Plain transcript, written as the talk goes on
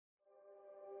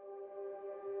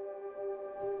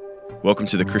Welcome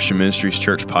to the Christian Ministries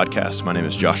Church podcast. My name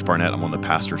is Josh Barnett. I'm one of the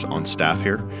pastors on staff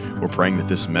here. We're praying that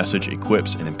this message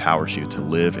equips and empowers you to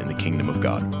live in the kingdom of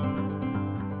God.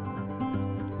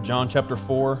 John chapter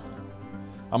 4.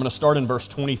 I'm going to start in verse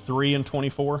 23 and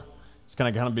 24. It's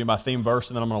going to kind of be my theme verse,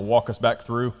 and then I'm going to walk us back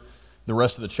through the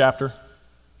rest of the chapter,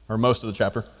 or most of the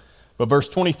chapter. But verse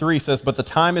 23 says, "But the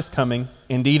time is coming,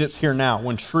 indeed it's here now,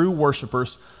 when true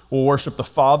worshipers will worship the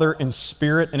Father in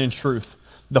spirit and in truth.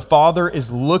 The Father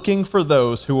is looking for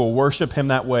those who will worship him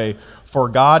that way. For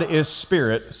God is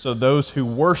spirit, so those who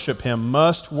worship him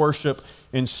must worship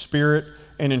in spirit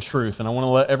and in truth." And I want to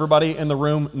let everybody in the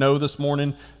room know this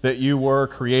morning that you were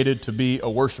created to be a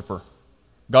worshiper.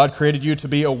 God created you to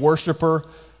be a worshiper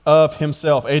of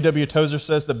himself. A.W. Tozer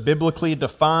says the biblically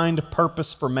defined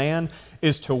purpose for man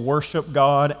is to worship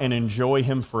God and enjoy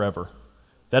him forever.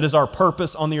 That is our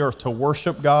purpose on the earth, to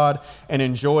worship God and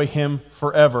enjoy him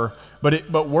forever.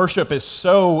 But worship is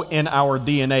so in our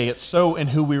DNA. It's so in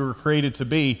who we were created to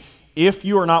be. If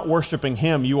you are not worshiping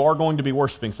him, you are going to be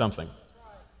worshiping something.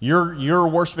 You're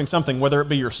worshiping something, whether it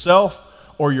be yourself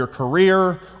or your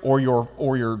career or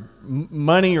your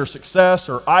money or success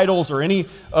or idols or any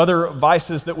other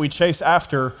vices that we chase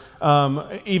after.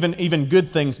 Even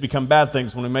good things become bad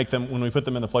things when we put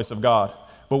them in the place of God.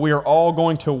 But we are all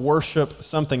going to worship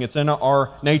something. It's in our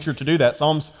nature to do that.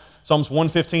 Psalms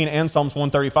 115 and Psalms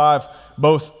 135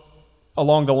 both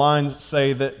along the lines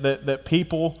say that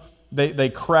people, they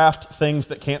craft things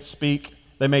that can't speak.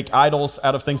 They make idols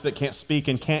out of things that can't speak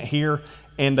and can't hear,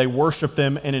 and they worship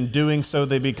them, and in doing so,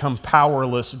 they become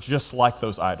powerless just like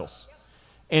those idols.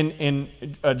 And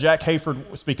Jack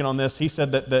Hayford was speaking on this. He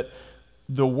said that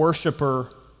the worshiper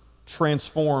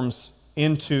transforms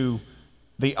into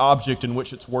the object in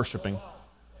which it's worshiping.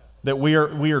 That we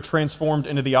are transformed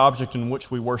into the object in which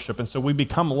we worship. And so we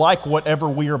become like whatever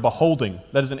we are beholding.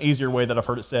 That is an easier way that I've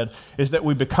heard it said, is that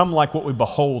we become like what we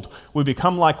behold. We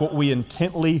become like what we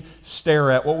intently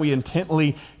stare at, what we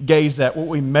intently gaze at, what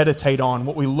we meditate on,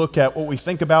 what we look at, what we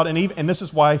think about. And this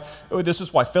is why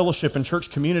fellowship and church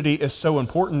community is so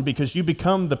important, because you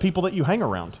become the people that you hang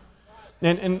around.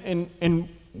 And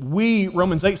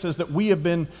Romans 8 says that we have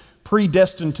been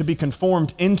predestined to be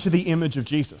conformed into the image of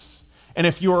Jesus. And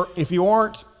if you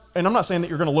aren't, and I'm not saying that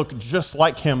you're going to look just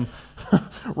like him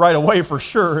right away for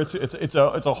sure.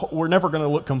 We're never going to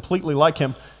look completely like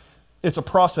him. It's a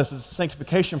process. It's a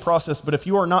sanctification process. But if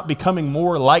you are not becoming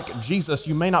more like Jesus,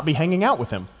 you may not be hanging out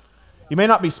with him. You may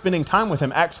not be spending time with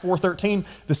him. Acts 4:13,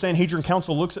 the Sanhedrin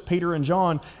Council looks at Peter and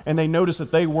John, and they notice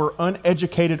that they were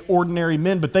uneducated, ordinary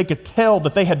men, but they could tell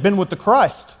that they had been with the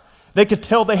Christ. They could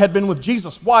tell they had been with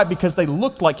Jesus. Why? Because they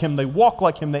looked like him, they walked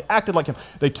like him, they acted like him,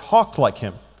 they talked like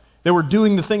him. They were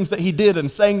doing the things that he did and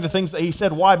saying the things that he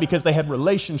said. Why? Because they had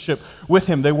relationship with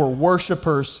him. They were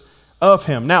worshipers of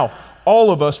him. Now,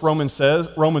 all of us, Romans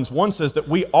 1 says that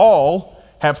we all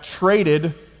have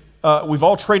traded, we've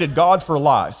all traded God for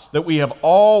lies, that we have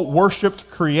all worshiped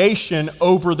creation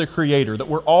over the Creator, that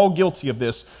we're all guilty of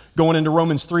this. Going into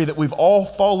Romans 3, that we've all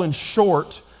fallen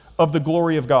short of the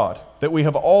glory of God, that we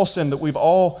have all sinned, that we've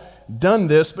all done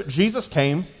this, but Jesus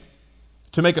came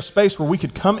to make a space where we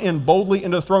could come in boldly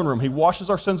into the throne room. He washes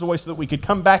our sins away so that we could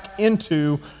come back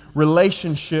into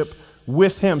relationship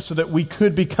with him, so that we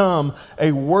could become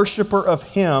a worshiper of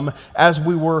him as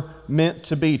we were meant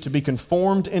to be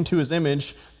conformed into his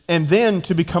image, and then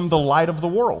to become the light of the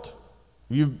world.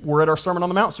 We're at our Sermon on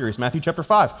the Mount series, Matthew chapter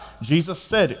 5. Jesus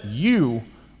said, "You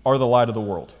are the light of the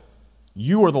world."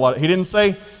 You are the light. He didn't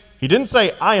say,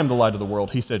 "I am the light of the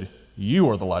world." He said, "You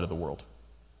are the light of the world."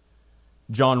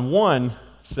 John 1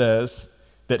 says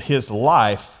that his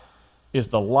life is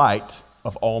the light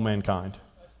of all mankind.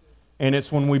 And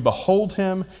it's when we behold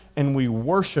him and we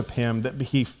worship him that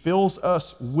he fills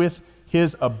us with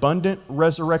his abundant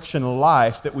resurrection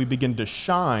life, that we begin to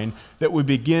shine, that we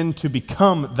begin to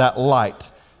become that light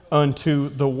unto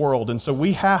the world. And so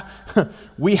we have,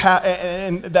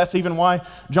 and that's even why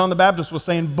John the Baptist was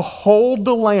saying, "Behold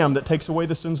the Lamb that takes away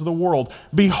the sins of the world.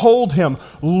 Behold him,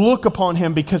 look upon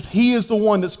him, because he is the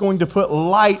one that's going to put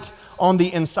light on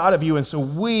the inside of you." And so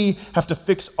we have to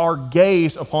fix our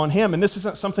gaze upon him. And this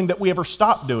isn't something that we ever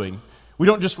stop doing. We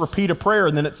don't just repeat a prayer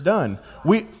and then it's done.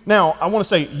 Now, I want to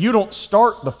say, you don't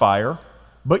start the fire,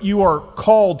 but you are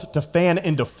called to fan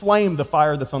and to flame the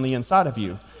fire that's on the inside of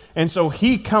you. And so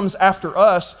he comes after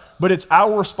us, but it's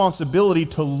our responsibility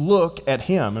to look at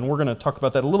him. And we're going to talk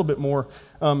about that a little bit more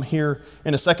here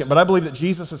in a second. But I believe that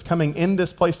Jesus is coming in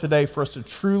this place today for us to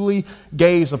truly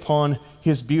gaze upon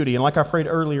his beauty. And like I prayed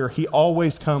earlier, he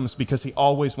always comes because he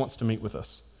always wants to meet with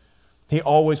us. He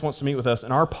always wants to meet with us.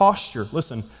 And our posture,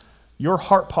 listen, Your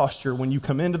heart posture when you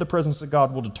come into the presence of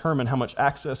God will determine how much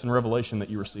access and revelation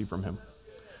that you receive from him.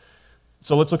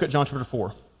 So let's look at John chapter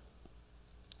 4,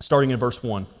 starting in verse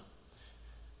 1.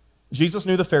 Jesus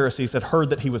knew the Pharisees had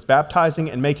heard that he was baptizing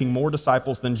and making more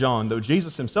disciples than John. Though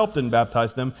Jesus himself didn't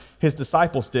baptize them, his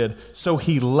disciples did. So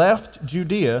he left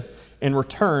Judea and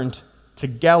returned to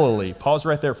Galilee. Pause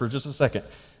right there for just a second.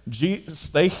 The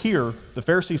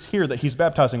Pharisees hear that he's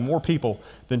baptizing more people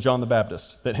than John the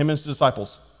Baptist, that him and his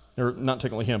disciples, or not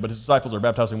technically him, but his disciples are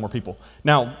baptizing more people.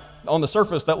 Now, on the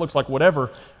surface, that looks like whatever,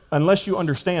 unless you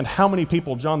understand how many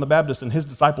people John the Baptist and his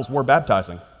disciples were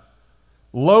baptizing.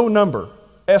 Low number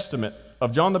estimate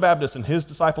of John the Baptist and his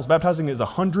disciples baptizing is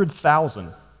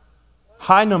 100,000.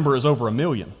 High number is over 1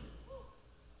 million.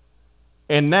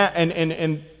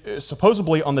 And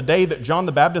supposedly on the day that John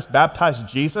the Baptist baptized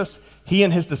Jesus, he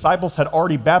and his disciples had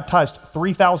already baptized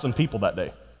 3,000 people that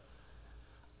day.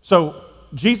 So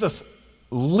Jesus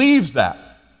leaves that.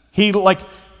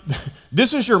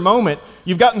 This is your moment.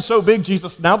 You've gotten so big,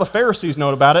 Jesus, now the Pharisees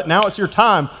know about it. Now it's your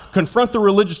time. Confront the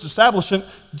religious establishment.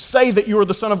 Say that you are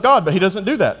the Son of God, but he doesn't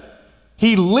do that.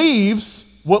 He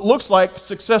leaves what looks like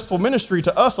successful ministry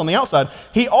to us on the outside.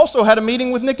 He also had a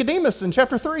meeting with Nicodemus in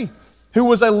chapter 3, who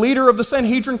was a leader of the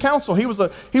Sanhedrin Council. He was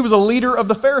a leader of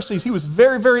the Pharisees. He was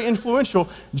very, very influential.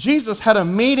 Jesus had a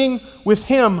meeting with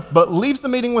him, but leaves the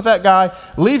meeting with that guy,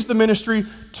 leaves the ministry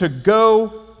to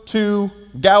go to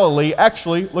Galilee.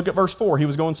 Actually, look at verse 4. He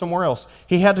was going somewhere else.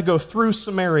 He had to go through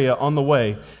Samaria on the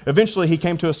way. Eventually, he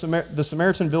came to the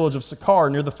Samaritan village of Sychar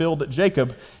near the field that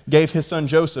Jacob gave his son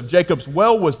Joseph. Jacob's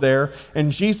well was there,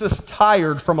 and Jesus,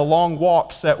 tired from a long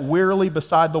walk, sat wearily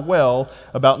beside the well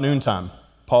about noontime.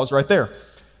 Pause right there.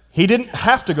 He didn't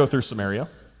have to go through Samaria.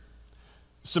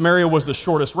 Samaria was the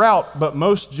shortest route, but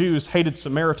most Jews hated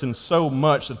Samaritans so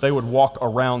much that they would walk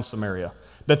around Samaria,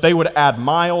 that they would add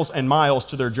miles and miles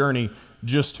to their journey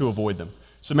just to avoid them.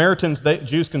 Samaritans,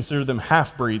 Jews considered them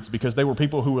half-breeds because they were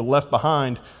people who were left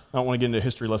behind. I don't want to get into a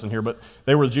history lesson here, but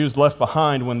they were Jews left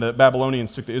behind when the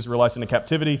Babylonians took the Israelites into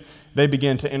captivity. They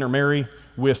began to intermarry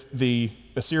with the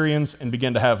Assyrians and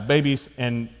began to have babies,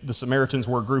 and the Samaritans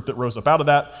were a group that rose up out of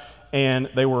that, and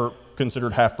they were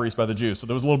considered half-breeds by the Jews. So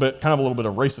there was a little bit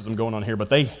of racism going on here, but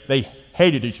they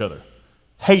hated each other.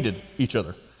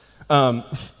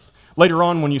 Later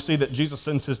on, when you see that Jesus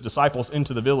sends his disciples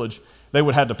into the village, they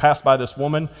would have had to pass by this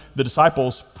woman. The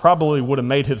disciples probably would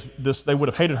have they would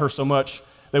have hated her so much,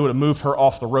 they would have moved her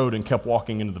off the road and kept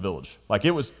walking into the village. Like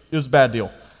it was a bad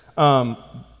deal.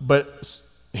 But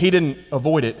he didn't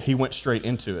avoid it. He went straight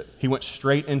into it. He went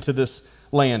straight into this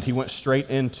land. He went straight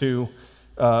into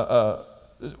the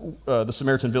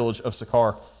Samaritan village of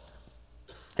Sychar.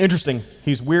 Interesting.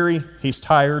 He's weary. He's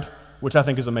tired, which I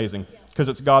think is amazing because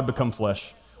it's God become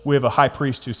flesh. We have a high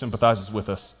priest who sympathizes with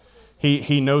us.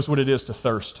 He knows what it is to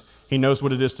thirst. He knows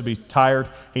what it is to be tired.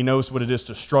 He knows what it is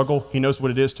to struggle. He knows what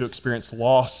it is to experience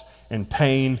loss and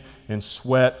pain and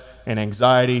sweat and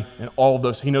anxiety and all of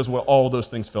those. He knows what all of those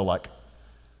things feel like.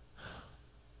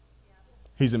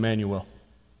 He's Emmanuel.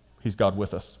 He's God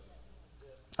with us.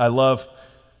 I love,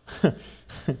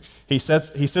 he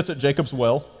sits at Jacob's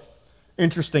well.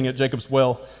 Interesting, at Jacob's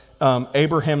well,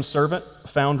 Abraham's servant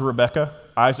found Rebekah,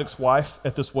 Isaac's wife,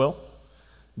 at this well.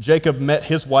 Jacob met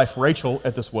his wife Rachel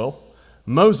at this well.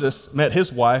 Moses met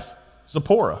his wife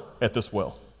Zipporah at this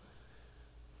well.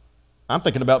 I'm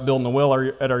thinking about building a well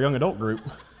at our young adult group.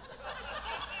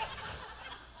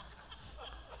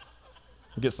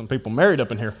 Get some people married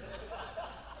up in here.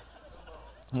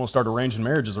 I'm going to start arranging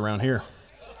marriages around here.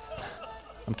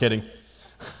 I'm kidding.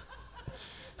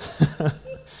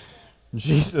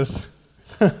 Jesus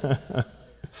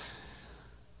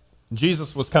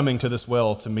was coming to this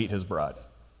well to meet his bride.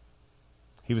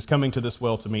 He was coming to this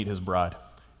well to meet his bride.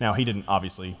 Now, he didn't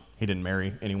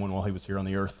marry anyone while he was here on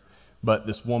the earth, but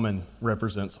this woman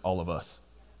represents all of us,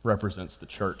 represents the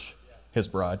church, his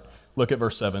bride. Look at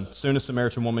verse 7. Soon a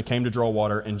Samaritan woman came to draw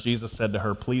water, and Jesus said to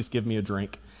her, "Please give me a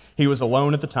drink." He was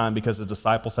alone at the time because the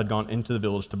disciples had gone into the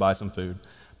village to buy some food.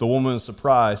 The woman was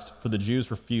surprised, for the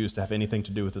Jews refused to have anything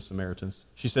to do with the Samaritans.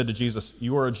 She said to Jesus,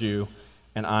 "You are a Jew,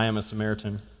 and I am a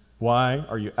Samaritan. Why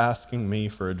are you asking me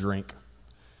for a drink?"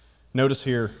 Notice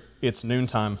here, it's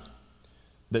noontime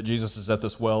that Jesus is at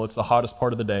this well. It's the hottest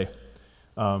part of the day.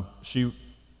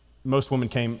 Most women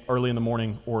came early in the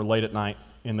morning or late at night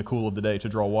in the cool of the day to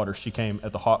draw water. She came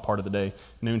at the hot part of the day,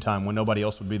 noontime, when nobody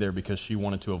else would be there because she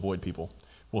wanted to avoid people.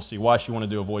 We'll see why she wanted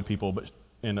to avoid people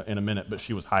in a minute, but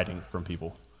she was hiding from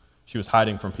people. She was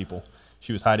hiding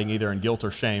either in guilt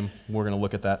or shame. We're going to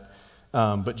look at that.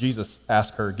 But Jesus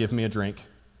asked her, give me a drink.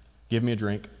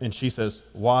 And she says,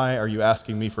 "Why are you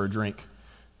asking me for a drink?"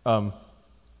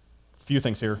 few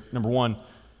things here. Number one,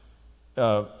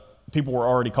 people were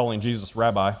already calling Jesus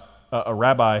rabbi.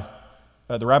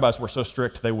 The rabbis were so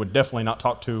strict they would definitely not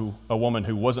talk to a woman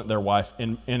who wasn't their wife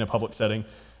in a public setting,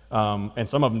 and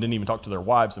some of them didn't even talk to their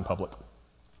wives in public.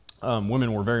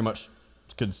 Women were very much,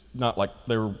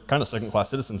 they were kind of second-class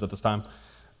citizens at this time.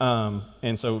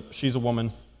 And so she's a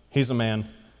woman, he's a man.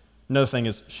 Another thing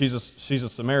is she's a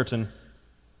Samaritan,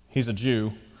 he's a Jew.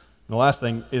 And the last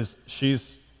thing is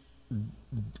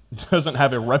doesn't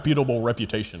have a reputable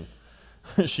reputation.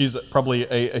 She's probably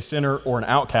a sinner or an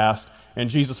outcast, and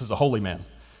Jesus is a holy man.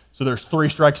 So there's 3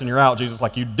 strikes and you're out. Jesus is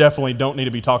like, you definitely don't need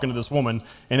to be talking to this woman.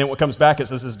 And then what comes back, it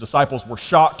says his disciples were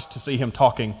shocked to see him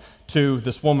talking to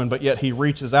this woman, but yet he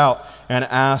reaches out and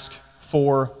asks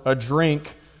for a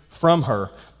drink from her.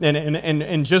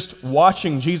 And just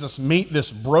watching Jesus meet this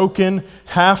broken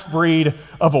half-breed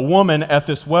of a woman at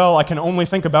this well, I can only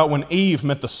think about when Eve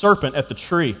met the serpent at the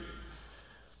tree.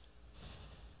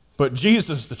 But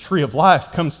Jesus, the tree of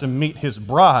life, comes to meet his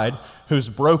bride who's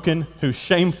broken, who's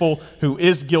shameful, who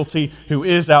is guilty, who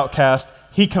is outcast.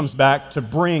 He comes back to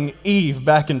bring Eve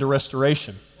back into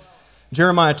restoration.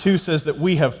 Jeremiah 2 says that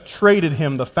we have traded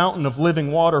him the fountain of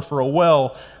living water for a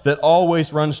well that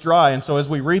always runs dry. And so as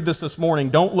we read this morning,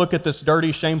 don't look at this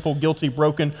dirty, shameful, guilty,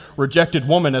 broken, rejected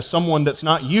woman as someone that's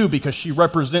not you, because she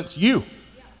represents you.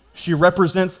 She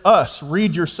represents us.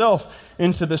 Read yourself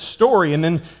into this story. And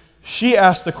then she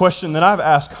asked the question that I've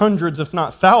asked hundreds, if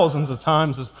not thousands of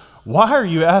times, is, why are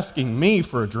you asking me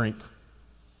for a drink?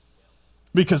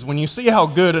 Because when you see how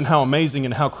good and how amazing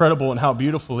and how credible and how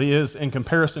beautiful he is in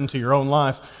comparison to your own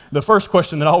life, the first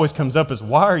question that always comes up is,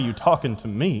 why are you talking to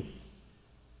me?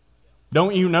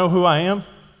 Don't you know who I am?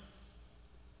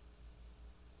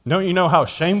 Don't you know how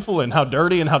shameful and how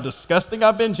dirty and how disgusting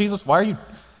I've been? Jesus, why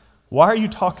are you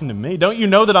talking to me? Don't you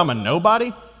know that I'm a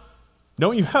nobody?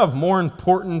 Don't you have more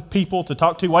important people to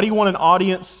talk to? Why do you want an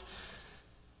audience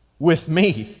with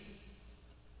me?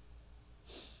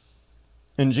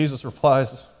 And Jesus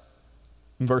replies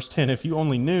in verse 10, if you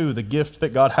only knew the gift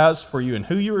that God has for you and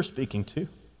who you are speaking to,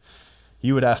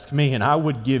 you would ask me and I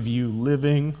would give you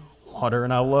living water.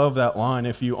 And I love that line,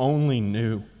 if you only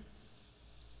knew.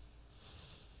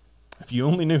 If you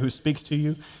only knew who speaks to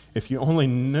you, if you only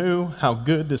knew how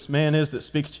good this man is that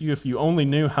speaks to you, if you only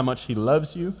knew how much he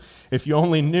loves you, if you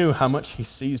only knew how much he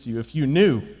sees you, if we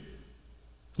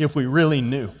really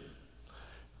knew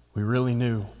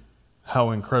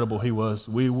how incredible he was,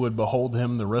 we would behold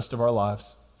him the rest of our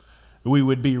lives. We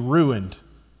would be ruined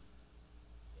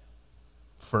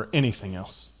for anything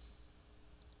else.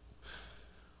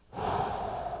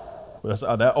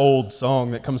 That old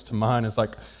song that comes to mind is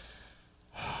like,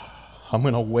 I'm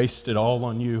going to waste it all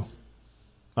on you.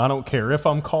 I don't care if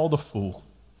I'm called a fool.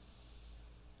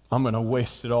 I'm going to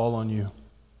waste it all on you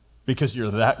because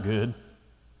you're that good.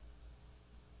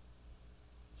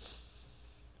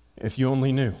 If you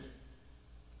only knew.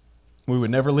 We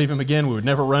would never leave him again. We would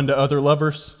never run to other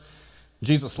lovers.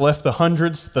 Jesus left the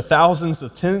hundreds, the thousands, the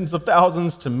tens of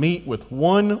thousands to meet with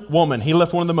one woman. He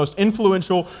left one of the most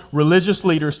influential religious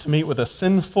leaders to meet with a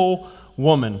sinful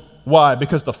woman. Why?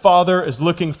 Because the Father is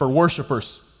looking for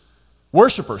worshipers.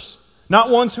 Worshipers. Not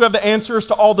ones who have the answers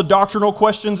to all the doctrinal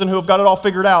questions and who have got it all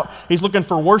figured out. He's looking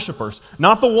for worshipers.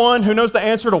 Not the one who knows the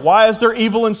answer to why is there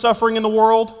evil and suffering in the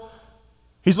world.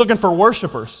 He's looking for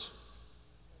worshipers.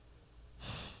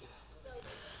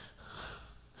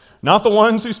 Not the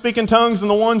ones who speak in tongues and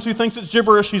the ones who thinks it's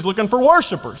gibberish. He's looking for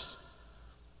worshipers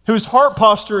whose heart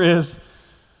posture is,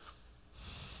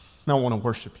 I want to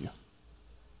worship you.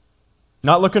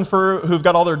 Not looking for who've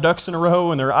got all their ducks in a row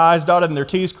and their I's dotted and their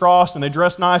T's crossed and they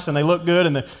dress nice and they look good.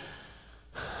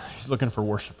 He's looking for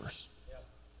worshipers.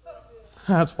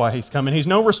 That's why he's coming. He's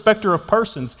no respecter of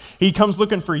persons. He comes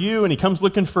looking for you and he comes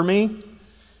looking for me.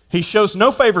 He shows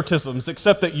no favoritisms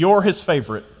except that you're his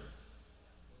favorite.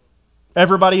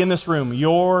 Everybody in this room,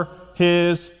 you're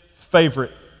his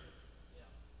favorite.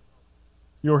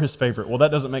 You're his favorite. Well,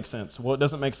 that doesn't make sense. Well, it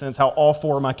doesn't make sense how all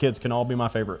 4 of my kids can all be my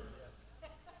favorite.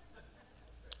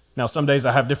 Now, some days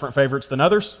I have different favorites than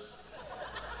others,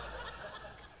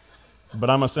 but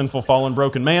I'm a sinful, fallen,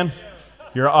 broken man.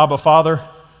 You're Abba Father.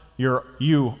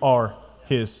 You are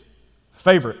his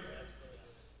favorite.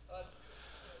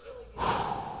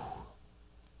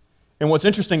 And what's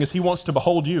interesting is he wants to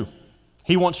behold you.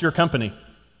 He wants your company.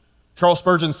 Charles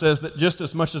Spurgeon says that just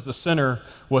as much as the sinner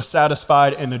was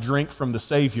satisfied in the drink from the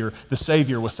Savior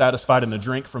was satisfied in the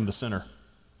drink from the sinner.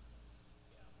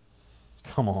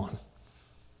 Come on.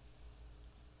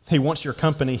 He wants your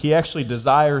company. He actually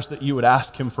desires that you would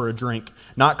ask him for a drink.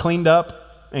 Not cleaned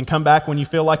up, and come back when you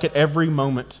feel like it every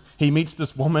moment. He meets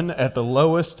this woman at the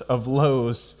lowest of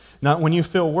lows, not when you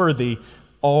feel worthy,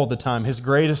 all the time. His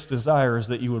greatest desire is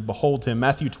that you would behold him.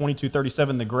 Matthew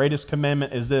 22:37, the greatest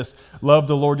commandment is this: love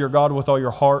the Lord your God with all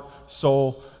your heart,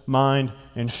 soul, mind,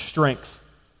 and strength.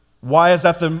 Why is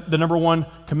that the number one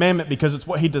commandment? Because it's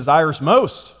what he desires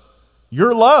most.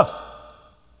 Your love.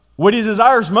 What he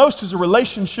desires most is a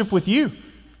relationship with you.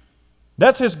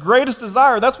 That's his greatest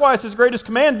desire. That's why it's his greatest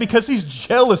command, because he's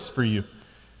jealous for you.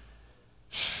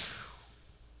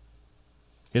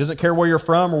 He doesn't care where you're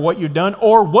from or what you've done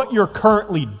or what you're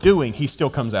currently doing. He still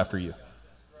comes after you.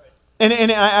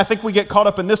 And I think we get caught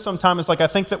up in this sometimes. I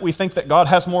think that we think that God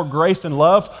has more grace and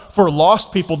love for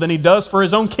lost people than he does for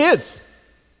his own kids.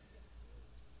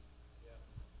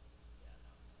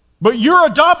 But you're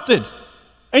adopted,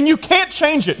 and you can't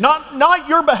change it. Not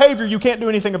your behavior. You can't do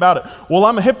anything about it. Well,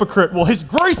 I'm a hypocrite. Well, his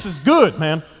grace is good,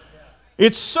 man.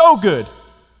 It's so good.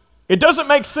 It doesn't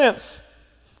make sense.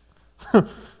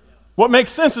 What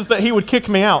makes sense is that he would kick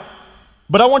me out.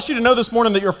 But I want you to know this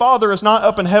morning that your Father is not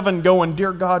up in heaven going,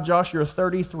 "Dear God, Josh, you're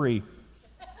 33.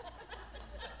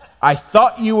 I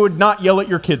thought you would not yell at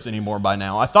your kids anymore by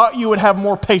now. I thought you would have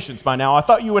more patience by now. I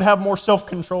thought you would have more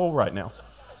self-control right now."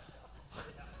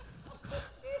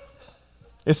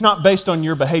 It's not based on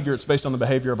your behavior. It's based on the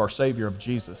behavior of our Savior, of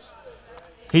Jesus.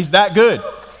 He's that good.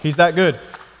 He's that good.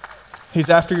 He's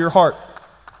after your heart.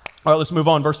 All right, let's move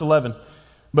on. Verse 11.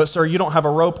 "But, sir, you don't have a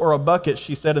rope or a bucket,"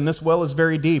 she said, "and this well is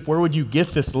very deep. Where would you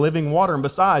get this living water? And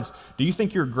besides, do you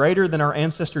think you're greater than our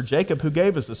ancestor Jacob, who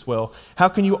gave us this well? How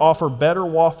can you offer better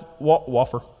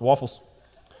waffles?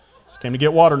 Came to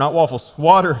get water, not waffles.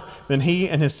 Water than he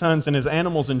and his sons and his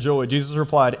animals enjoy." Jesus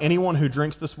replied, "Anyone who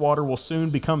drinks this water will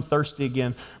soon become thirsty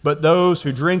again. But those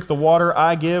who drink the water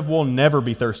I give will never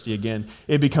be thirsty again.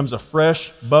 It becomes a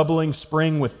fresh, bubbling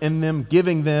spring within them,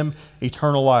 giving them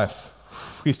eternal life."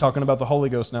 He's talking about the Holy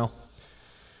Ghost now.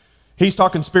 He's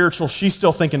talking spiritual. She's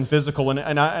still thinking physical.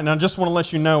 And I just want to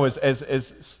let you know,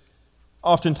 as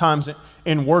oftentimes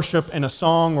in worship, in a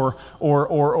song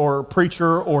or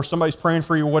preacher or somebody's praying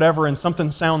for you or whatever, and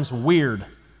something sounds weird,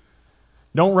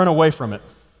 don't run away from it.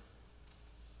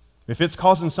 If it's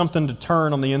causing something to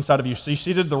turn on the inside of you, see,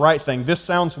 she did the right thing. This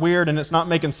sounds weird and it's not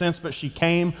making sense, but she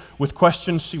came with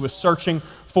questions. She was searching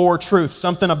for truth.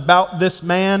 Something about this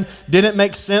man didn't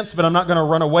make sense, but I'm not going to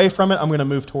run away from it. I'm going to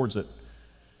move towards it.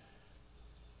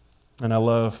 And I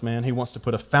love, man, he wants to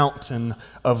put a fountain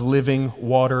of living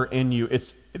water in you.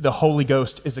 It's the Holy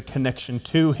Ghost is a connection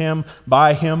to him,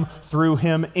 by him, through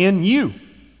him, in you.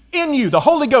 In you, the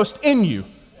Holy Ghost in you.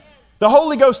 The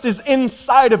Holy Ghost is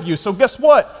inside of you. So guess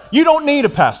what? You don't need a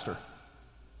pastor.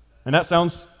 And that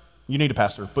sounds, you need a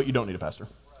pastor, but you don't need a pastor.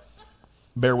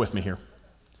 Bear with me here.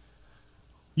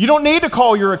 You don't need to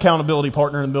call your accountability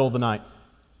partner in the middle of the night.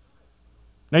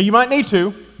 Now, you might need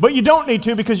to, but you don't need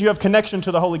to because you have connection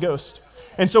to the Holy Ghost.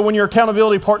 And so when your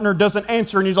accountability partner doesn't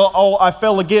answer and he's all, "Oh, I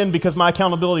fell again because my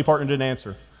accountability partner didn't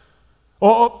answer.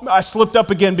 Oh, I slipped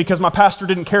up again because my pastor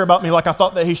didn't care about me like I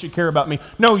thought that he should care about me."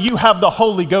 No, you have the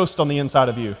Holy Ghost on the inside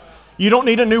of you. You don't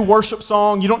need a new worship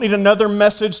song. You don't need another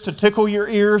message to tickle your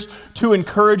ears, to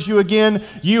encourage you again.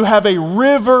 You have a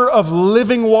river of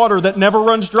living water that never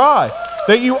runs dry,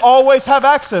 that you always have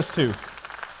access to.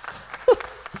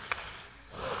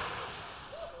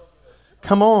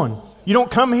 Come on. You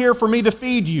don't come here for me to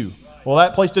feed you. Well,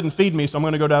 that place didn't feed me, so I'm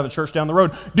going to go down to the church down the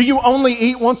road. Do you only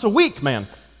eat once a week, man?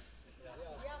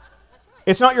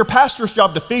 It's not your pastor's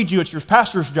job to feed you. It's your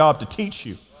pastor's job to teach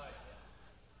you.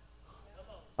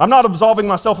 I'm not absolving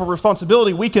myself of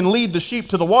responsibility. We can lead the sheep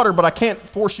to the water, but I can't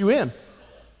force you in.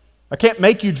 I can't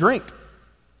make you drink.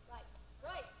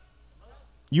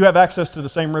 You have access to the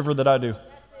same river that I do.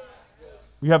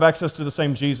 You have access to the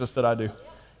same Jesus that I do.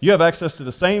 You have access to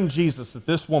the same Jesus that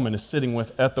this woman is sitting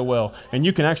with at the well. And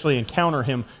you can actually encounter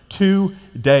him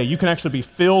today. You can actually be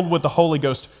filled with the Holy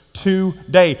Ghost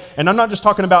today. And I'm not just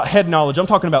talking about head knowledge. I'm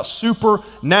talking about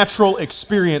supernatural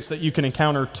experience that you can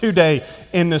encounter today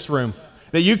in this room.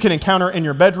 That you can encounter in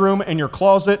your bedroom, in your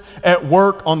closet, at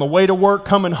work, on the way to work,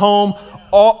 coming home.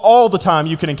 All the time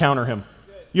you can encounter him.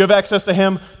 You have access to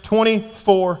him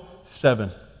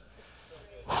 24/7.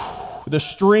 The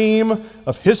stream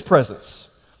of his presence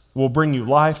will bring you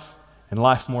life and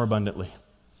life more abundantly.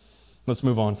 Let's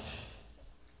move on.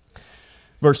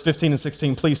 Verse 15 and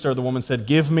 16, "Please, sir," the woman said,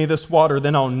 "give me this water,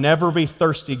 then I'll never be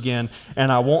thirsty again, and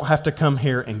I won't have to come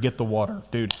here and get the water."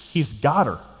 Dude, he's got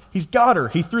her. He's got her.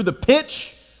 He threw the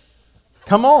pitch.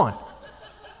 Come on.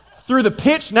 Through the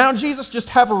pitch. Now, Jesus, just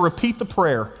have her repeat the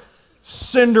prayer.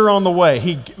 Send her on the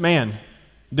way. Man,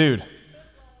 dude,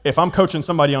 if I'm coaching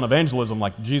somebody on evangelism,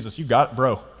 like, Jesus, you got it,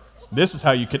 bro. This is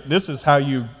how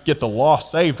you get the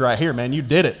lost saved right here, man. You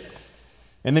did it.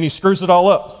 And then he screws it all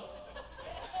up.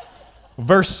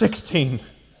 Verse 16,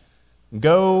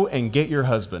 go and get your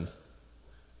husband.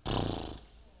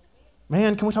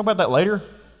 Man, can we talk about that later?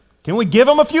 Can we give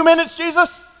him a few minutes,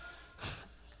 Jesus?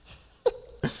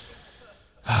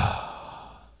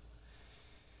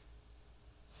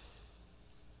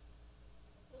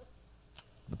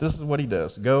 But this is what he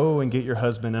does. Go and get your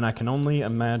husband, and I can only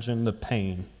imagine the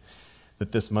pain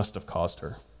that this must have caused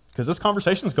her. Because this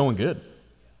conversation is going good.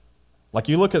 Like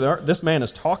you look at this man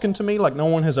is talking to me like no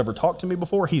one has ever talked to me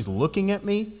before. He's looking at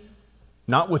me,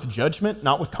 not with judgment,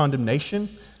 not with condemnation.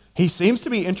 He seems to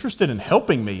be interested in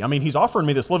helping me. I mean, he's offering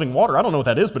me this living water. I don't know what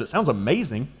that is, but it sounds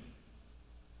amazing.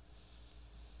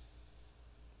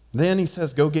 Then he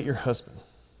says, go get your husband.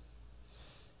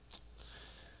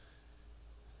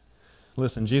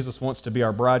 Listen, Jesus wants to be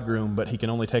our bridegroom, but he can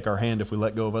only take our hand if we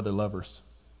let go of other lovers.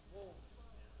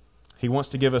 He wants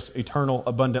to give us eternal,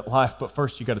 abundant life, but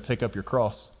first you got to take up your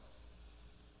cross.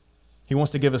 He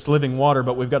wants to give us living water,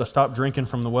 but we've got to stop drinking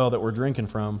from the well that we're drinking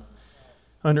from.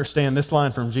 Understand, this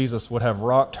line from Jesus would have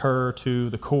rocked her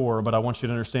to the core, but I want you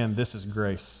to understand this is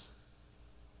grace.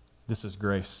 This is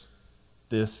grace.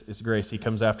 This is grace. He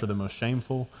comes after the most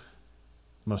shameful,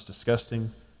 most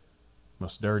disgusting,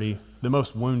 most dirty, the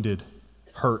most wounded,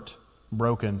 hurt,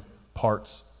 broken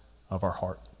parts of our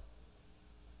heart.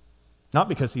 Not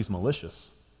because he's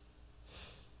malicious,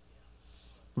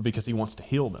 but because he wants to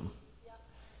heal them.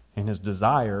 And his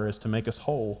desire is to make us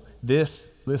whole.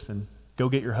 Listen, go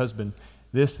get your husband.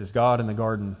 This is God in the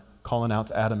garden calling out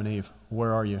to Adam and Eve.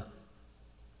 Where are you?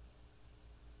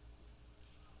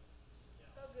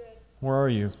 So good. Where are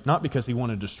you? Not because he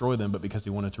wanted to destroy them, but because he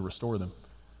wanted to restore them.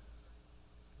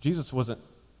 Jesus wasn't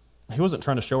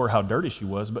trying to show her how dirty she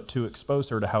was, but to expose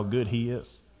her to how good he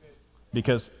is.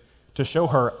 Because to show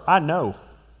her, I know.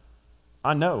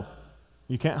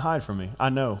 You can't hide from me. I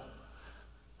know.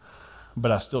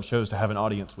 But I still chose to have an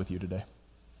audience with you today.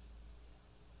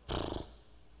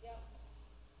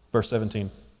 Verse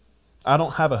 17. I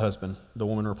don't have a husband, the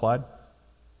woman replied.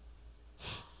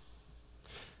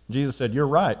 Jesus said, you're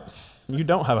right. You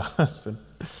don't have a husband.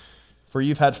 For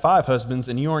you've had 5 husbands,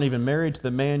 and you aren't even married to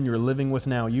the man you're living with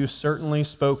now. You certainly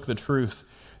spoke the truth.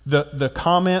 The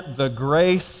comment, the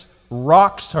grace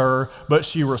rocks her, but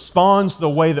she responds the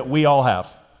way that we all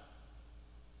have.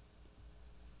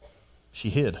 She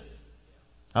hid.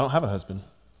 I don't have a husband.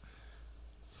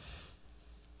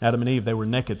 Adam and Eve, they were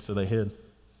naked, so they hid.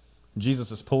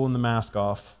 Jesus is pulling the mask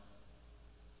off.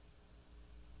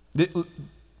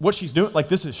 What she's doing,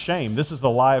 this is shame. This is the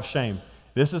lie of shame.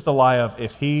 This is the lie of,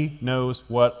 if he knows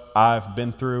what I've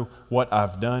been through, what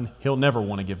I've done, he'll never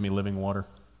want to give me living water.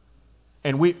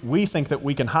 And we think that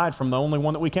we can hide from the only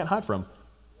one that we can't hide from.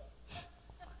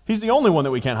 He's the only one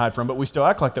that we can't hide from, but we still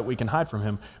act like that we can hide from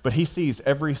him. But he sees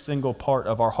every single part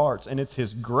of our hearts, and it's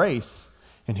his grace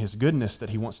and his goodness that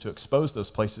he wants to expose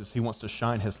those places. He wants to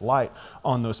shine his light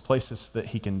on those places so that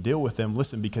he can deal with them.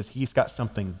 Listen, because he's got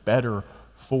something better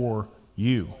for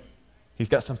you. He's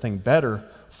got something better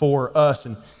for us.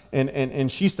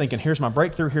 And she's thinking, here's my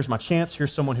breakthrough, here's my chance,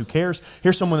 here's someone who cares,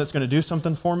 here's someone that's going to do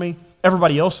something for me.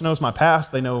 Everybody else knows my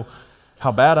past. They know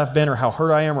how bad I've been or how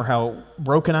hurt I am or how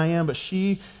broken I am. But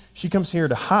she comes here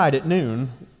to hide at noon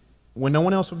when no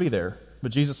one else would be there.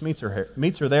 But Jesus meets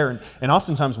her there. And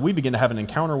oftentimes we begin to have an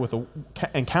encounter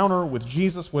with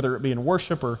Jesus, whether it be in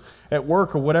worship or at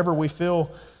work or whatever. We feel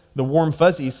the warm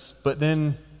fuzzies, but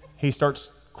then he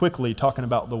starts quickly talking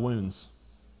about the wounds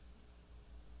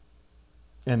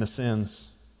and the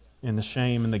sins and the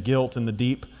shame and the guilt and the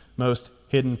deep, most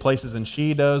hidden places. And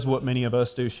she does what many of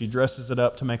us do. She dresses it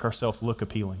up to make herself look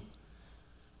appealing.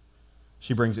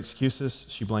 She brings excuses.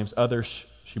 She blames others.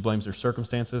 She blames her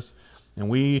circumstances. And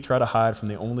we try to hide from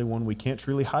the only one we can't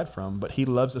truly hide from, but he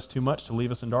loves us too much to leave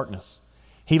us in darkness.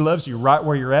 He loves you right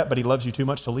where you're at, but he loves you too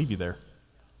much to leave you there.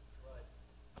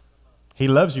 He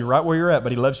loves you right where you're at,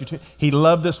 but he loves you too. He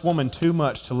loved this woman too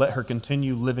much to let her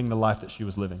continue living the life that she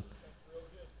was living.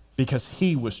 Because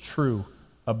he was true,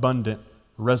 abundant,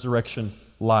 resurrection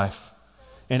life.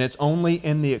 And it's only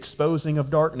in the exposing of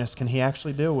darkness can he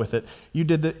actually deal with it.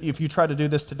 If you try to do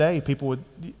this today, people would,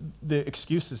 the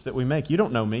excuses that we make, you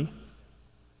don't know me.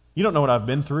 You don't know what I've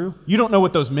been through. You don't know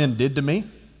what those men did to me.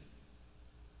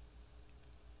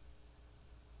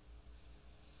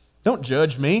 Don't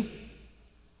judge me.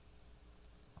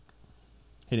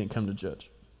 He didn't come to judge.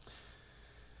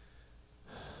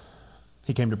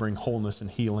 He came to bring wholeness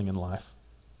and healing in life.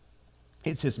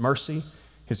 It's his mercy,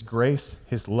 his grace,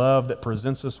 his love that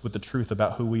presents us with the truth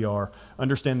about who we are.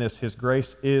 Understand this, his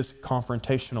grace is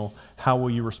confrontational. How will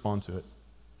you respond to it?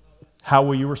 How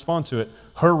will you respond to it?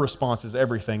 Her response is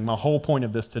everything. My whole point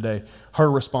of this today, her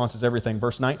response is everything.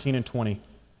 Verse 19 and 20.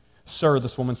 Sir,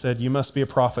 this woman said, you must be a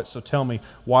prophet, so tell me,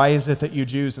 why is it that you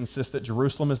Jews insist that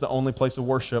Jerusalem is the only place of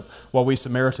worship, while we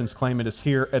Samaritans claim it is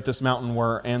here at this mountain where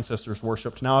our ancestors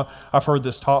worshipped? Now, I've heard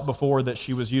this taught before, that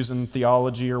she was using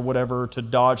theology or whatever to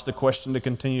dodge the question, to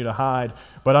continue to hide,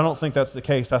 but I don't think that's the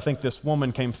case. I think this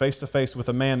woman came face to face with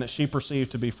a man that she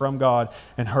perceived to be from God,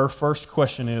 and her first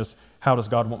question is, how does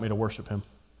God want me to worship him?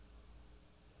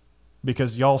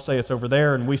 Because y'all say it's over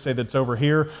there and we say that it's over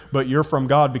here, but you're from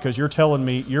God because you're telling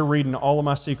me, you're reading all of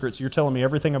my secrets, you're telling me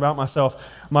everything about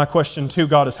myself. My question to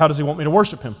God is, how does he want me to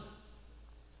worship him?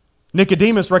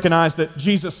 Nicodemus recognized that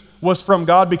Jesus was from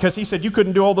God because he said, you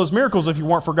couldn't do all those miracles if you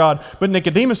weren't for God. But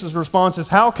Nicodemus' response is,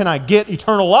 how can I get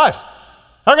eternal life?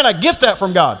 How can I get that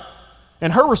from God?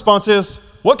 And her response is,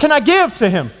 what can I give to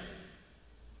him?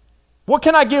 What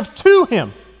can I give to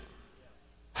him?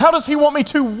 How does he want me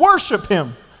to worship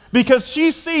him? Because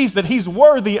she sees that he's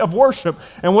worthy of worship.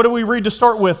 And what do we read to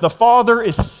start with? The Father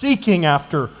is seeking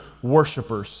after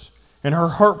worshipers. And her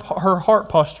heart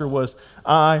posture was,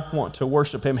 I want to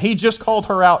worship him. He just called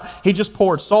her out. He just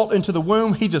poured salt into the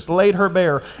womb. He just laid her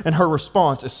bare. And her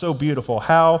response is so beautiful.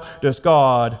 How does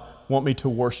God want me to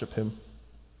worship him?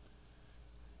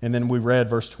 And then we read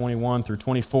verse 21 through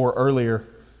 24 earlier.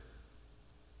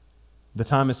 The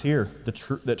time is here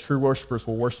that true worshipers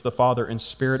will worship the Father in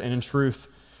spirit and in truth.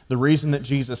 The reason that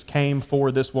Jesus came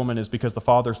for this woman is because the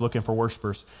Father's looking for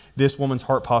worshipers. This woman's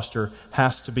heart posture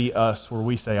has to be us, where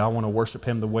we say, I want to worship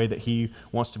him the way that he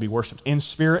wants to be worshiped, in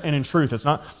spirit and in truth. It's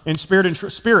not in spirit and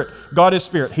truth. Spirit, God is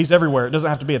spirit. He's everywhere. It doesn't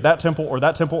have to be at that temple or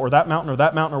that temple or that mountain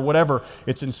or whatever.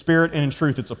 It's in spirit and in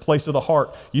truth. It's a place of the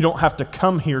heart. You don't have to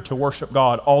come here to worship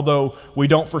God. Although we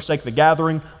don't forsake the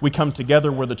gathering, we come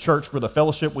together. We're the church, we're the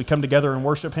fellowship. We come together and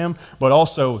worship him. But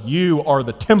also, you are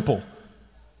the temple.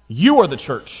 You are the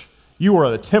church. You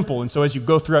are the temple. And so as you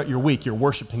go throughout your week, you're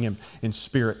worshiping him in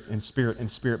spirit, in spirit, in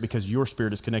spirit, because your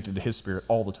spirit is connected to his spirit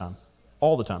all the time.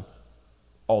 All the time.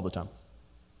 All the time.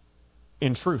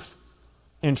 In truth.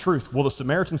 In truth. Well, the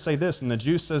Samaritans say this, and the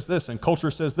Jew says this, and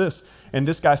culture says this, and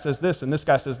this guy says this, and this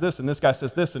guy says this, and this guy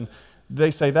says this, and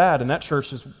they say that, and that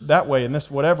church is that way, and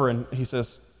this whatever. And he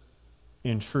says,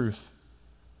 in truth,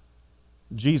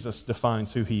 Jesus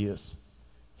defines who he is.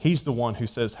 He's the one who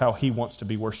says how he wants to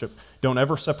be worshiped. Don't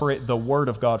ever separate the Word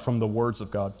of God from the words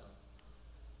of God.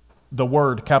 The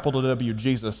Word, capital W,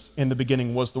 Jesus, in the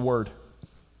beginning was the Word.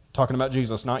 Talking about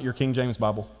Jesus, not your King James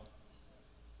Bible.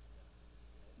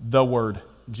 The Word,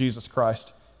 Jesus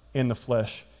Christ, in the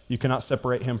flesh. You cannot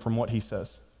separate him from what he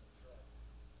says.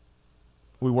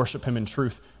 We worship him in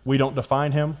truth. We don't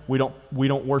define him. We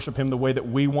don't worship him the way that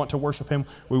we want to worship him.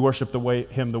 We worship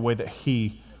him the way that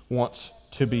he wants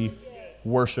to be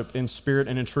worship, in spirit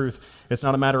and in truth. It's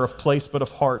not a matter of place but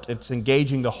of heart. It's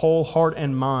engaging the whole heart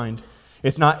and mind.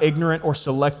 It's not ignorant or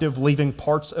selective, leaving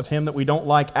parts of him that we don't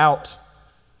like out.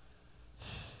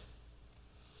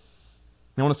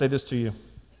 I want to say this to you.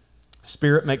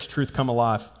 Spirit makes truth come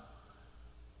alive.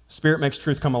 Spirit makes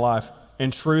truth come alive.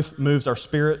 And truth moves our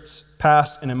spirits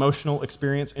past an emotional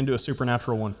experience into a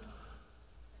supernatural one.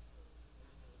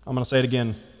 I'm going to say it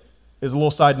again. There's a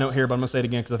little side note here, but I'm going to say it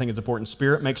again because I think it's important.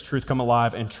 Spirit makes truth come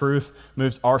alive, and truth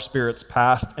moves our spirits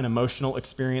past an emotional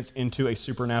experience into a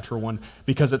supernatural one,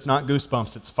 because it's not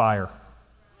goosebumps, it's fire.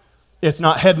 It's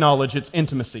not head knowledge, it's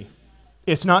intimacy.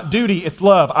 It's not duty, it's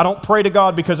love. I don't pray to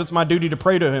God because it's my duty to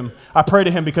pray to him. I pray to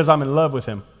him because I'm in love with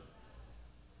him.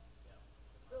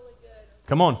 Really good.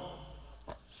 Come on.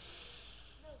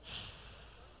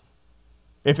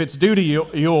 If it's duty,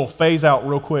 you'll phase out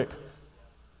real quick.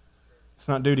 It's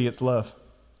not duty, it's love.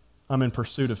 I'm in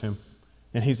pursuit of him,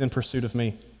 and he's in pursuit of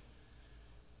me.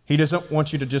 He doesn't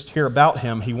want you to just hear about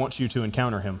him, he wants you to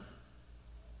encounter him.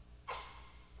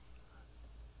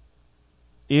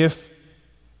 If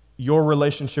your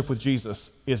relationship with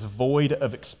Jesus is void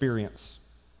of experience,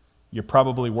 you're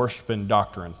probably worshiping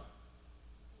doctrine.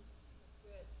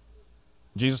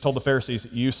 Jesus told the Pharisees,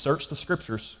 you search the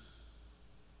scriptures,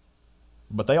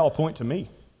 but they all point to me.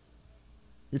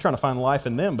 You're trying to find life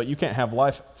in them, but you can't have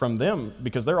life from them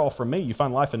because they're all from me. You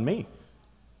find life in me.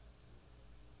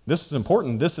 This is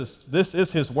important. This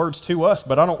is his words to us,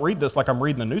 but I don't read this like I'm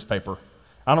reading the newspaper.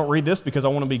 I don't read this because I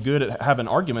want to be good at having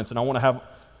arguments and I want to have...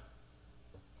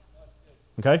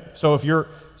 Okay? So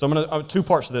I'm going to, two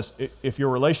parts to this. If your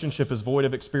relationship is void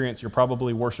of experience, you're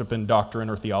probably worshiping doctrine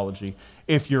or theology.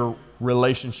 If your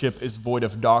relationship is void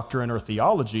of doctrine or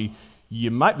theology,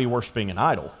 you might be worshiping an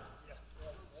idol.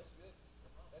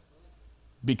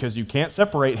 Because you can't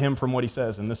separate him from what he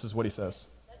says, and this is what he says.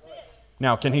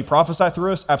 Now, can he prophesy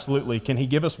through us? Absolutely. Can he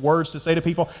give us words to say to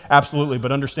people? Absolutely.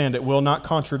 But understand, it will not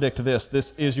contradict this.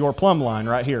 This is your plumb line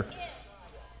right here.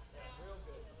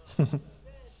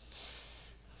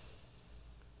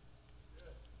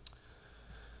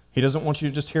 He doesn't want you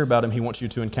to just hear about him. He wants you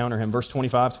to encounter him. Verse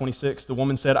 25, 26, the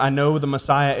woman said, I know the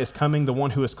Messiah is coming, the one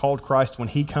who is called Christ. When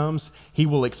he comes, he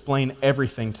will explain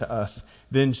everything to us.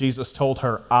 Then Jesus told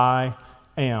her, I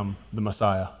am the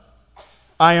Messiah.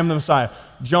 I am the Messiah.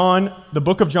 John, the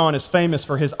book of John is famous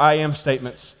for his I am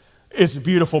statements. It's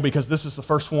beautiful because this is the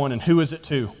first one. And who is it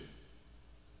to?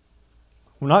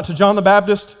 Well, not to John the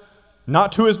Baptist,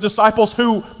 not to his disciples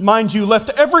who, mind you, left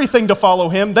everything to follow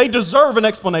him. They deserve an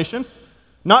explanation.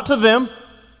 Not to them.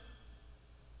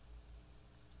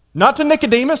 Not to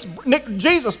Nicodemus.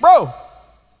 Jesus, bro.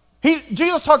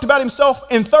 Jesus talked about himself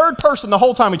in third person the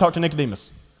whole time he talked to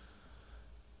Nicodemus.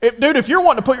 If you're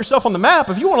wanting to put yourself on the map,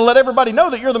 if you want to let everybody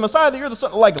know that you're the Messiah, that you're the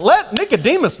Son, let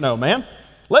Nicodemus know, man.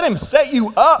 Let him set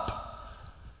you up.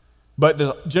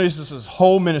 But Jesus'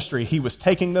 whole ministry, he was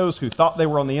taking those who thought they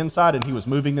were on the inside and he was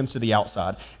moving them to the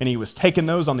outside. And he was taking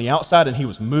those on the outside and he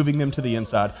was moving them to the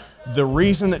inside. The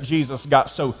reason that Jesus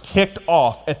got so ticked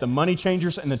off at the money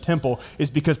changers in the temple is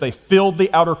because they filled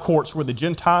the outer courts where the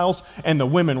Gentiles and the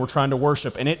women were trying to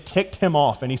worship. And it ticked him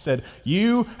off. And he said,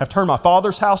 you have turned my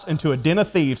father's house into a den of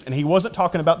thieves. And he wasn't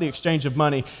talking about the exchange of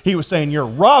money. He was saying, you're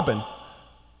robbing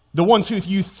the ones who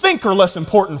you think are less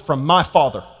important from my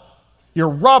father. You're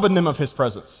robbing them of his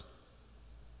presence.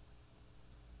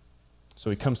 So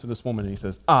he comes to this woman and he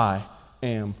says, I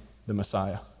am the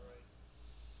Messiah.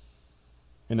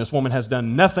 And this woman has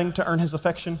done nothing to earn his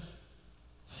affection.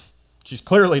 She's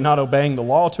clearly not obeying the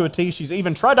law to a T. She's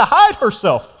even tried to hide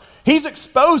herself. He's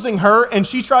exposing her and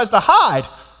she tries to hide.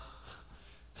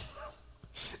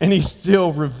 And he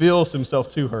still reveals himself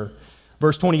to her.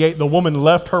 Verse 28, the woman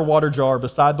left her water jar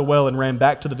beside the well and ran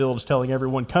back to the village telling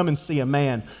everyone, come and see a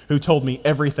man who told me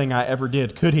everything I ever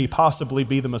did. Could he possibly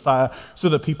be the Messiah? So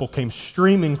the people came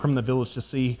streaming from the village to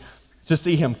see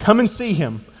him. Come and see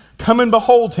him. Come and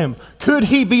behold him. Could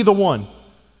he be the one?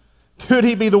 Could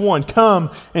he be the one? Come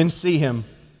and see him.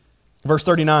 Verse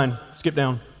 39, skip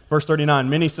down. Verse 39,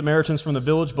 many Samaritans from the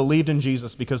village believed in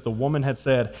Jesus because the woman had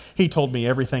said, he told me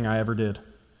everything I ever did.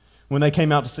 When they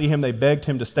came out to see him, they begged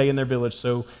him to stay in their village,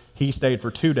 so he stayed for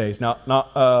 2 days, not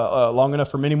long enough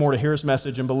for many more to hear his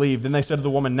message and believe. Then they said to the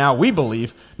woman, now we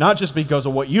believe, not just because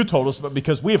of what you told us, but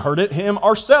because we've heard it him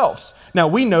ourselves. Now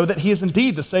we know that he is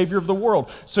indeed the Savior of the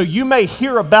world. So you may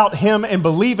hear about him and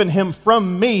believe in him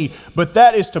from me, but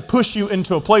that is to push you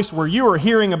into a place where you are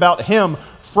hearing about him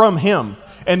from him.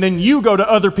 And then you go to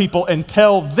other people and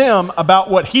tell them about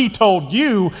what he told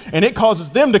you, and it causes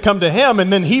them to come to him,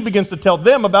 and then he begins to tell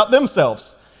them about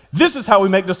themselves. This is how we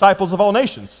make disciples of all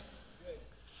nations.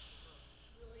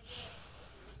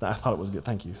 I thought it was good.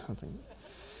 Thank you.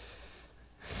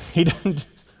 He didn't.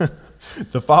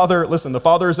 The Father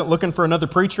isn't looking for another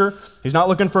preacher. He's not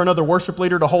looking for another worship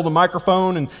leader to hold a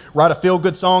microphone and write a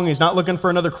feel-good song. He's not looking for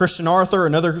another Christian author,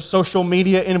 another social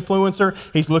media influencer.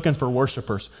 He's looking for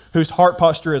worshipers whose heart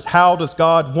posture is, how does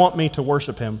God want me to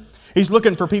worship him? He's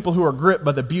looking for people who are gripped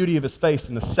by the beauty of his face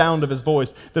and the sound of his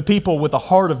voice, the people with the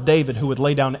heart of David who would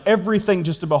lay down everything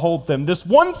just to behold them. This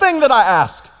one thing that I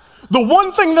ask, the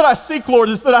one thing that I seek, Lord,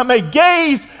 is that I may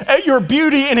gaze at your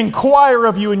beauty and inquire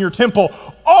of you in your temple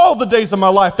all the days of my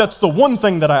life. That's the one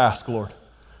thing that I ask, Lord.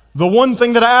 The one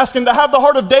thing that I ask, and to have the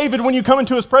heart of David when you come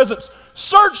into his presence.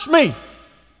 Search me.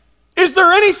 Is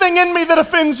there anything in me that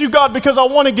offends you, God? Because I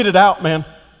want to get it out, man.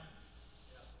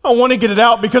 I want to get it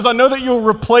out because I know that you'll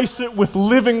replace it with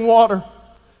living water.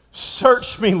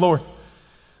 Search me, Lord.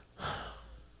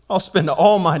 I'll spend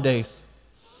all my days.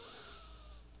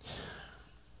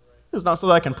 It's not so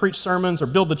that I can preach sermons or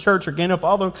build the church or gain a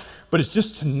following, but it's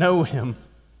just to know him.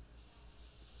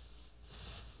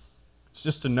 It's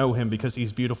just to know him because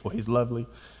he's beautiful, he's lovely,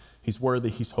 he's worthy,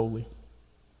 he's holy.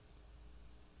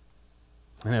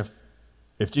 And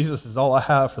if Jesus is all I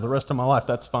have for the rest of my life,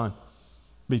 that's fine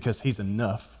because he's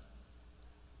enough.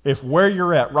 If where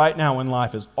you're at right now in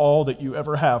life is all that you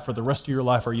ever have for the rest of your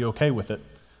life, are you okay with it?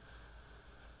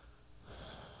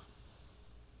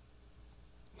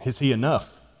 Is he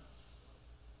enough?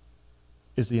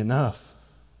 Is he enough?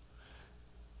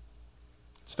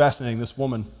 It's fascinating. This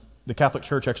woman, the Catholic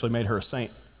Church actually made her a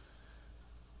saint.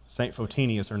 Saint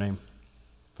Fotini is her name.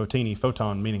 Fotini,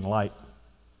 photon meaning light.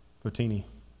 Fotini.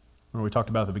 Remember we talked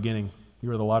about at the beginning,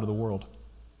 you are the light of the world.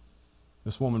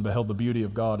 This woman beheld the beauty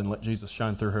of God and let Jesus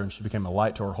shine through her, and she became a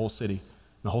light to her whole city.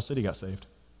 And the whole city got saved.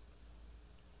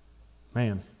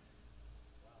 Man.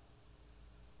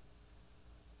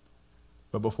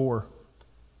 But before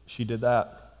she did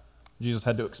that, Jesus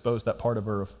had to expose that part of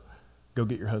her of, go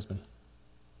get your husband.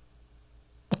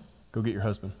 Go get your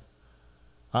husband.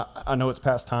 I know it's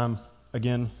past time.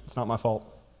 Again, it's not my fault.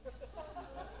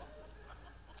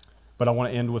 But I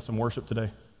want to end with some worship today.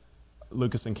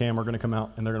 Lucas and Cam are going to come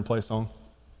out and they're going to play a song.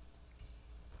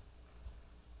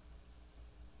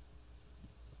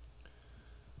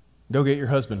 Go get your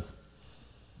husband.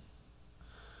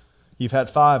 You've had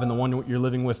 5, and the one you're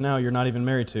living with now, you're not even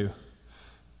married to.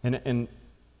 And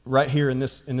right here in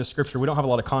this scripture, we don't have a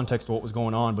lot of context of what was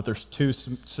going on, but there's 2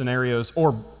 scenarios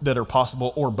or that are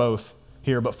possible, or both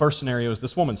here. But first scenario is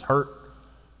this woman's hurt.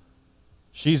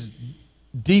 She's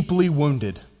deeply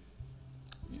wounded.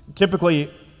 Typically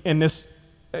in this,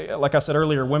 like I said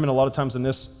earlier, women a lot of times in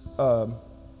this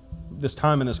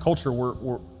time in this culture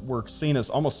were seen as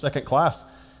almost second class.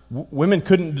 Women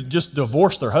couldn't just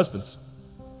divorce their husbands.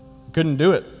 Couldn't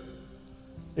do it.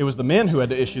 It was the men who had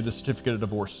to issue the certificate of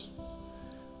divorce.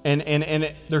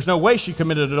 And there's no way she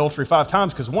committed adultery 5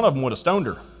 times because one of them would have stoned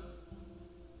her.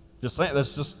 Just saying,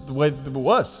 that's just the way it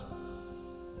was.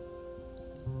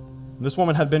 This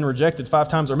woman had been rejected 5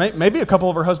 times, or maybe a couple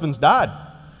of her husbands died.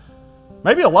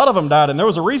 Maybe a lot of them died, and there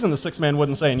was a reason the 6th man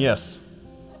wasn't saying yes.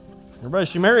 Everybody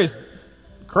she marries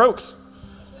croaks.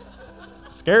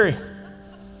 Scary.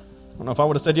 I don't know if I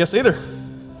would have said yes either.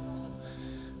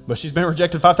 But she's been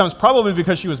rejected 5 times, probably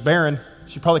because she was barren.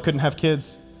 She probably couldn't have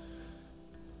kids.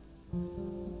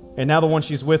 And now the one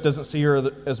she's with doesn't see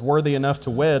her as worthy enough to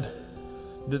wed.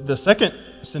 The second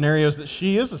scenario is that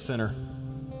she is a sinner.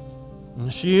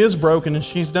 And she is broken and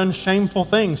she's done shameful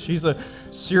things. She's a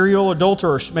serial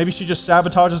adulterer. Maybe she just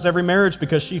sabotages every marriage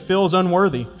because she feels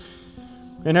unworthy.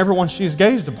 And everyone she's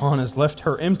gazed upon has left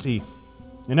her empty.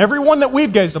 And everyone that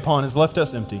we've gazed upon has left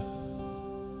us empty.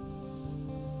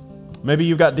 Maybe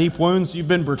you've got deep wounds. You've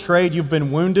been betrayed. You've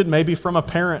been wounded, maybe from a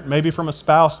parent, maybe from a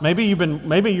spouse. Maybe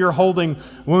you're holding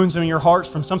wounds in your hearts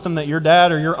from something that your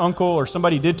dad or your uncle or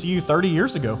somebody did to you 30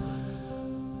 years ago.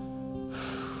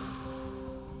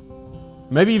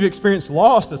 Maybe you've experienced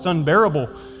loss that's unbearable.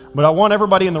 But I want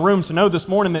everybody in the room to know this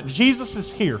morning that Jesus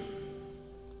is here.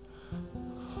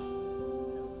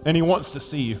 And He wants to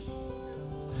see you.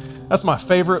 That's one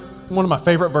of my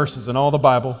favorite verses in all the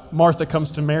Bible. Martha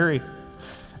comes to Mary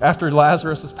after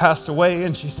Lazarus has passed away,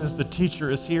 and she says, the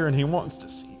teacher is here and He wants to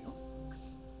see you.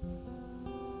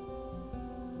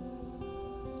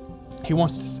 He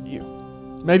wants to see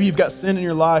you. Maybe you've got sin in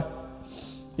your life.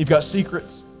 You've got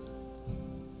secrets.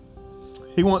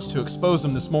 He wants to expose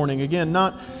them this morning. Again,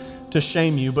 not to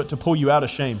shame you, but to pull you out of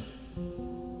shame.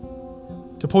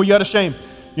 To pull you out of shame.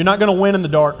 You're not going to win in the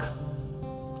dark.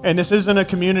 And this isn't a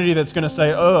community that's going to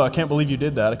say, oh, I can't believe you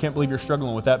did that. I can't believe you're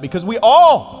struggling with that. Because we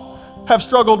all have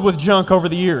struggled with junk over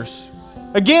the years.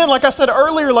 Again, like I said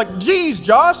earlier, like, geez,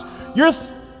 Josh,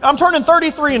 I'm turning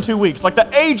 33 in 2 weeks, like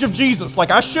the age of Jesus.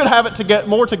 Like, I should have it to get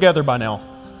more together by now.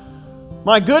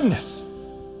 My goodness.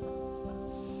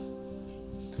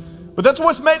 But that's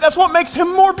what makes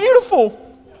Him more beautiful.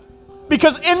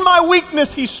 Because in my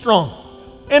weakness, He's strong.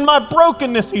 In my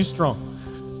brokenness, He's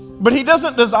strong. But He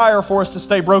doesn't desire for us to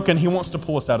stay broken. He wants to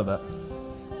pull us out of that.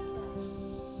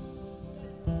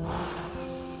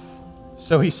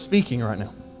 So He's speaking right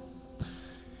now.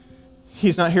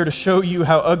 He's not here to show you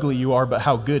how ugly you are, but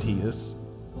how good He is.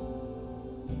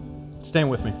 Stand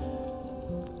with me.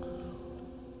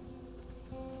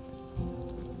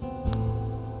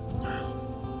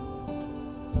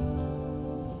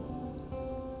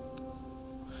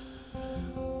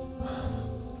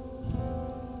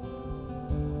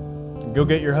 Go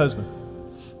get your husband.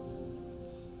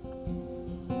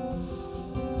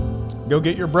 Go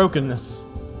get your brokenness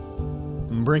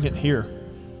and bring it here.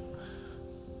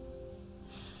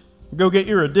 Go get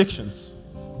your addictions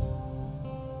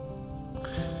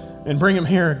and bring them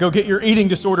here. Go get your eating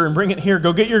disorder and bring it here.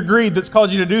 Go get your greed that's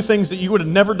caused you to do things that you would have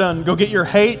never done. Go get your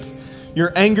hate,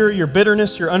 your anger, your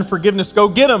bitterness, your unforgiveness. Go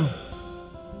get them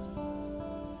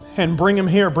and bring them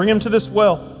here. Bring them to this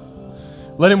well.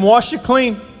 Let Him wash you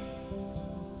clean.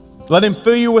 Let Him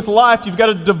fill you with life. You've got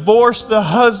to divorce the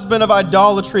husband of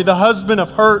idolatry, the husband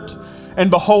of hurt, and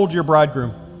behold your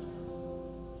bridegroom.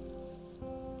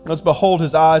 Let's behold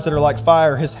His eyes that are like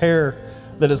fire, His hair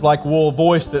that is like wool,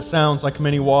 voice that sounds like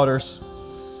many waters.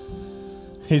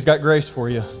 He's got grace for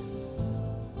you.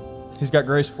 He's got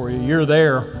grace for you. You're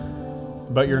there,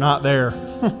 but you're not there.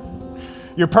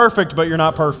 You're perfect, but you're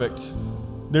not perfect.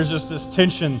 There's just this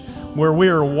tension where we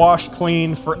are washed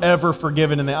clean, forever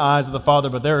forgiven in the eyes of the Father,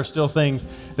 but there are still things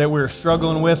that we're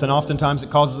struggling with, and oftentimes it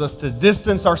causes us to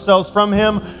distance ourselves from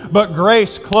Him, but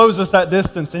grace closes that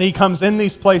distance, and He comes in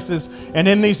these places and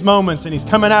in these moments, and He's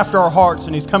coming after our hearts,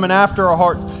 and He's coming after our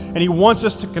heart, And He wants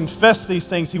us to confess these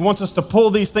things. He wants us to pull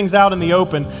these things out in the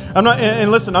open. I'm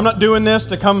not doing this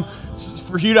to come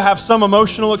for you to have some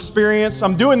emotional experience.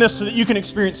 I'm doing this so that you can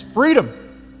experience freedom.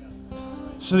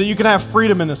 So that you can have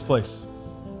freedom in this place.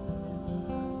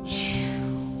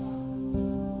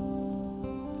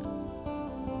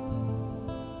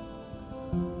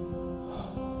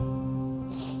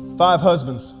 Five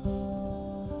husbands,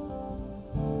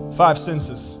 5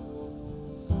 senses,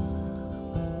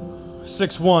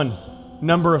 6'1",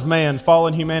 number of man,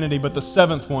 fallen humanity, but the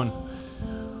 7th one,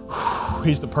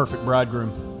 He's the perfect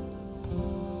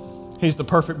bridegroom. He's the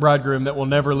perfect bridegroom that will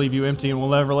never leave you empty and will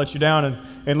never let you down.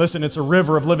 And listen, it's a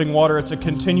river of living water. It's a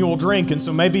continual drink. And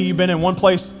so maybe you've been in one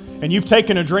place and you've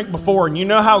taken a drink before and you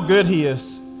know how good He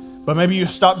is, but maybe you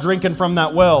stopped drinking from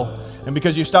that well. And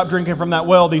because you stopped drinking from that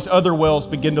well, these other wells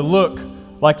begin to look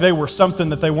like they were something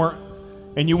that they weren't.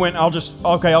 And you went, I'll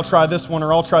try this one,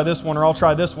 or I'll try this one, or I'll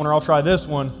try this one, or I'll try this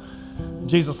one.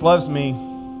 Jesus loves me.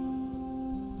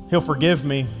 He'll forgive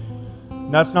me.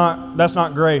 That's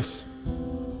not grace.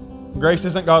 Grace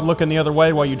isn't God looking the other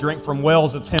way while you drink from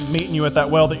wells. It's Him meeting you at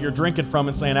that well that you're drinking from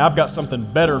and saying, I've got something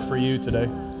better for you today.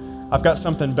 I've got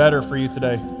something better for you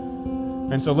today.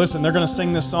 And so listen, they're going to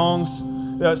sing this song.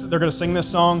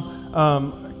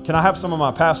 Can I have some of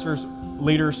my pastors,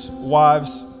 leaders,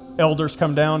 wives, elders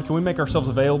come down? Can we make ourselves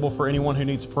available for anyone who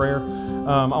needs prayer?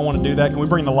 I want to do that. Can we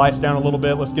bring the lights down a little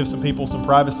bit? Let's give some people some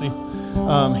privacy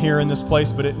here in this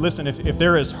place. But listen, if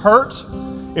there is hurt,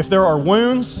 if there are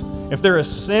wounds, if there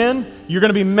is sin, you're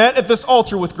going to be met at this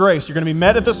altar with grace. You're going to be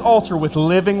met at this altar with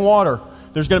living water.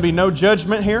 There's going to be no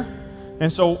judgment here.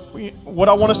 And so what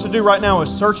I want us to do right now is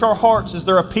search our hearts. Is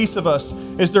there a piece of us?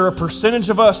 Is there a percentage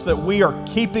of us that we are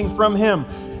keeping from Him?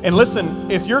 And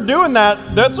listen, if you're doing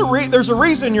that, there's a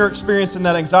reason you're experiencing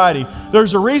that anxiety.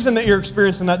 There's a reason that you're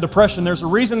experiencing that depression. There's a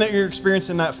reason that you're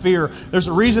experiencing that fear. There's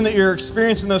a reason that you're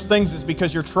experiencing those things is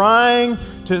because you're trying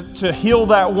to heal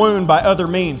that wound by other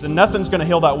means. And nothing's going to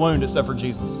heal that wound except for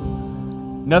Jesus.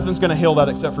 Nothing's going to heal that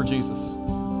except for Jesus.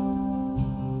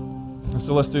 And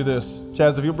so let's do this.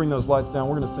 Chaz, if you'll bring those lights down,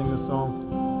 we're going to sing this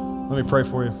song. Let me pray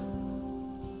for you.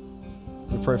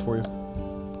 Let me pray for you.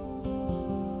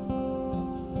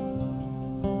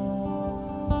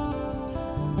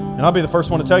 And I'll be the first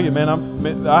one to tell you,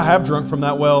 man, I have drunk from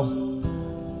that well.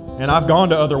 And I've gone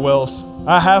to other wells.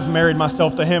 I have married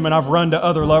myself to Him and I've run to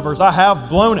other lovers. I have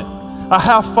blown it. I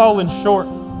have fallen short.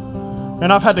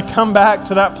 And I've had to come back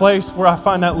to that place where I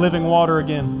find that living water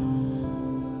again.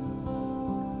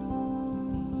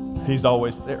 He's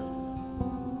always there.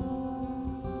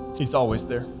 He's always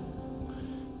there.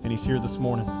 And He's here this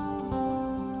morning.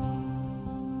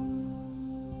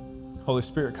 Holy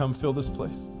Spirit, come fill this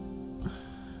place.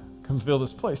 Come fill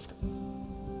this place.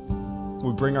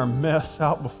 We bring our mess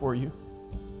out before You.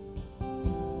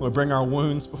 We bring our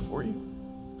wounds before You.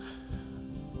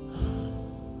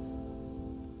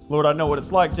 Lord, I know what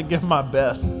it's like to give my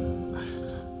best.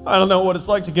 I don't know what it's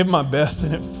like to give my best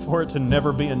and for it to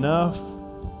never be enough.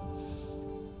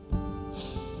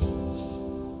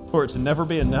 For it to never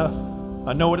be enough.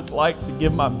 I know what it's like to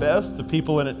give my best to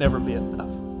people and it never be enough.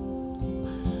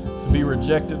 To be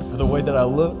rejected for the way that I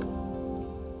look.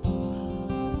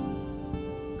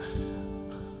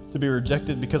 To be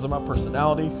rejected because of my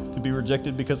personality. To be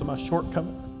rejected because of my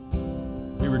shortcomings.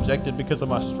 To be rejected because of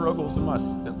my struggles and my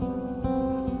sins.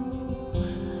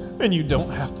 And You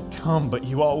don't have to come, but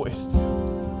You always do.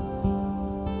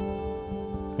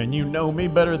 And You know me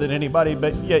better than anybody,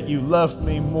 but yet You love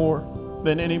me more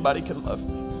than anybody can love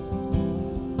me.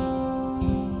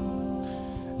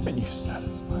 And You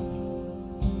satisfy me.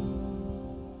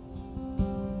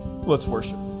 Let's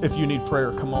worship. If you need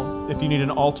prayer, come on. If you need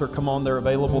an altar, come on. They're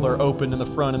available. They're open in the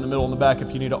front, in the middle, in the back.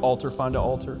 If you need an altar, find an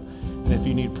altar. And if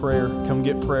you need prayer, come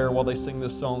get prayer while they sing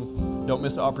this song. Don't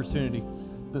miss an opportunity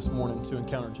this morning to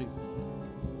encounter Jesus.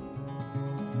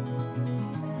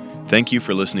 Thank you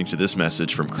for listening to this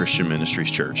message from Christian Ministries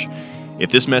Church.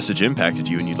 If this message impacted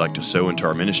you and you'd like to sow into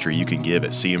our ministry, you can give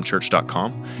at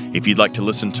cmchurch.com. If you'd like to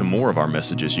listen to more of our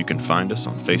messages, you can find us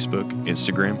on Facebook,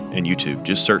 Instagram, and YouTube.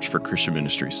 Just search for Christian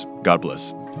Ministries. God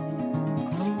bless.